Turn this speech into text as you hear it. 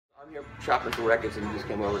I'm here shopping for records and you just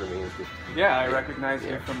came over to me and just... Yeah, I recognized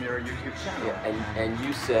you from your YouTube channel. Yeah, and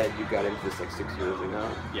you said you got into this like 6 years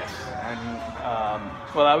ago? Yes, and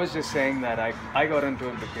well, I was just saying that I got into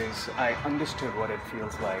it because I understood what it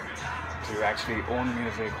feels like to actually own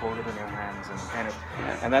music, hold it in your hands, and kind of,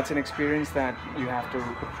 and that's an experience that you have to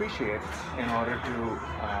appreciate in order to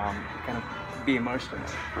kind of be immersed in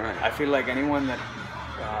it. Right. I feel like anyone that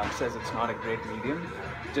says it's not a great medium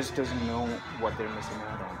just doesn't know what they're missing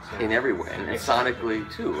out on. So, in every way, and sonically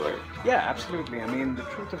too, right? Yeah, absolutely. I mean, the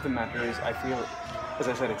truth of the matter is, I feel, as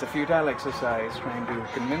I said, it's a futile exercise trying to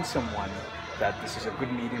convince someone that this is a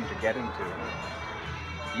good medium to get into.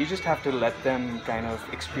 You just have to let them kind of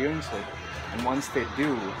experience it, and once they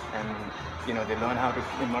do, and you know, they learn how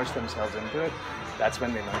to immerse themselves into it, that's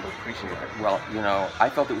when they learn to appreciate it. Well, you know, I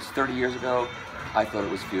felt it was 30 years ago. I thought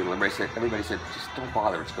it was futile. Everybody said, just don't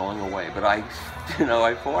bother, it's going away. But I, you know,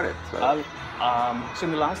 I fought it. So. So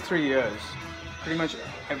in the last 3 years, pretty much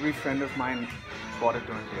every friend of mine bought a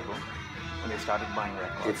turntable, and they started buying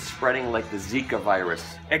records. It's spreading like the Zika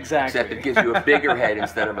virus. Exactly. Except it gives you a bigger head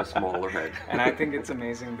instead of a smaller head. And I think it's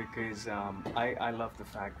amazing because I love the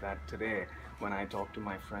fact that today, when I talk to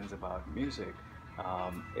my friends about music,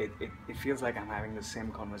 it feels like I'm having the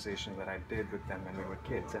same conversation that I did with them when we were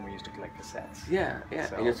kids and we used to collect cassettes. Yeah, yeah,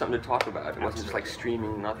 so, and it's something to talk about. It wasn't just like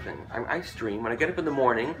streaming nothing. I stream. When I get up in the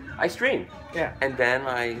morning, I stream. Yeah. And then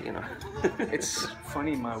you know. It's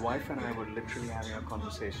funny, my wife and I were literally having a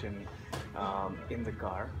conversation in the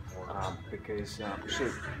car because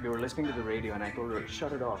we were listening to the radio and I told her,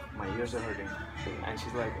 shut it off, my ears are hurting. And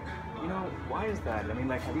she's like, you know, why is that? I mean,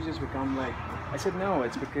 like, have you just become like... I said, no,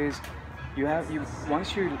 it's because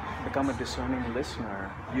once you become a discerning listener,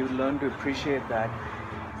 you learn to appreciate that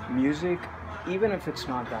music, even if it's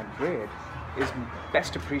not that great, is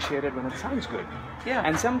best appreciated when it sounds good. Yeah.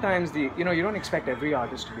 And sometimes you don't expect every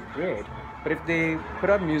artist to be great, but if they put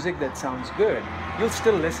out music that sounds good, you'll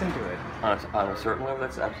still listen to it. On a certain level,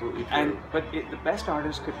 that's absolutely true. But the best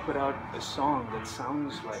artist could put out a song that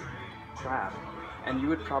sounds like crap, and you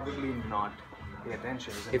would probably not pay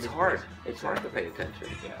attention. It's hard. It's hard to pay attention.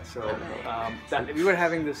 Yeah. So we were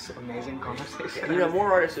having this amazing conversation. You know,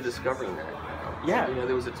 more artists are discovering that. Yeah. You know,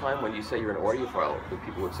 there was a time when you say you're an audiophile, and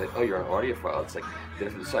people would say, "Oh, you're an audiophile." It's like they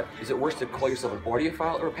have to decide: is it worse to call yourself an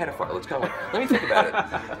audiophile or a pedophile? It's kind of like, let me think about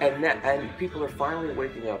it. And people are finally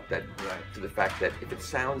waking up to the fact that if it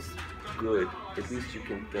sounds good, at least you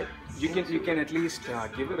can get. You can at least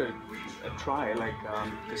give it a try. Like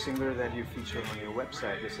the singer that you feature on your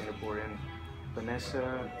website, the Singaporean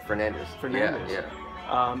Vanessa Fernandez. Yeah.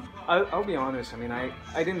 I'll be honest, I mean, I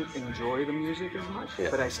didn't enjoy the music as much,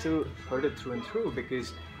 but I still heard it through and through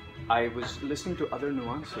because I was listening to other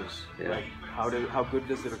nuances, like how good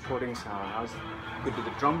does the recording sound, how good do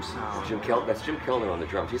the drums sound. That's Jim Kilner on the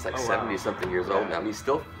drums. He's like 70-something years old now. He's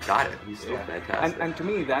still got it. He's still fantastic. And to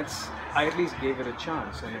me, I at least gave it a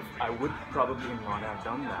chance, and I would probably not have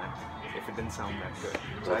done that if it didn't sound that good.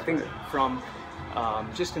 So I think from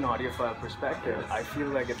just an audiophile perspective, I feel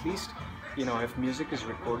like at least, you know, if music is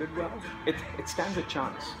recorded well, it stands a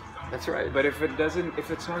chance. That's right. But if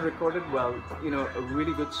it's not recorded well, you know, a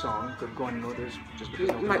really good song could go unnoticed just because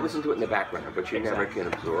you might listen to it in the background, but you never can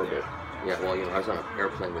absorb it. Yeah, well, you know, I was on an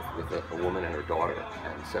airplane with a woman and her daughter,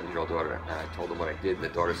 and a 7-year-old daughter, and I told them what I did, and the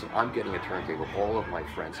daughter said, I'm getting a turntable. All of my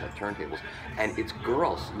friends have turntables. And it's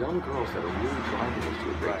girls, young girls, that are really driving this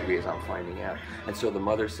to a great degree, as I'm finding out. And so the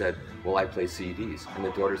mother said, well, I play CDs. And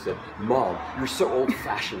the daughter said, Mom, you're so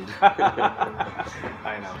old-fashioned.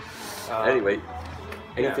 I know. Anyway,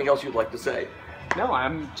 anything else you'd like to say? No,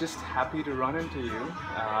 I'm just happy to run into you.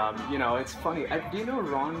 You know, it's funny. Do you know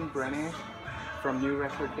Ron Brennan from New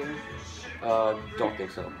Record Game? Don't think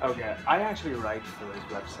so. Okay, I actually write for his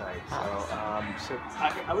website. So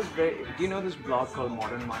I was very. Do you know this blog called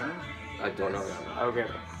Modern Miner? I don't know that. Okay,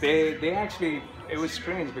 they actually, it was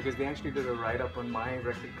strange because they actually did a write-up on my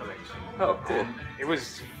record collection. Oh, cool. And it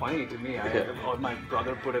was funny to me. My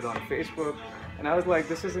brother put it on Facebook, and I was like,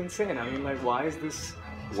 this is insane. I mean, like, why is this?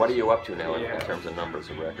 What are you up to now in terms of numbers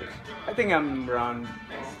of records? I think I'm around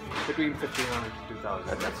between 1,500 to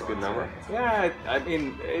 2,000. That's a good number. Yeah, I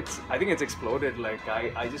mean, I think it's exploded. Like,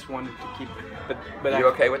 I just wanted to keep, but you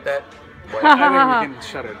okay with that? I think we can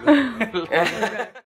shut it.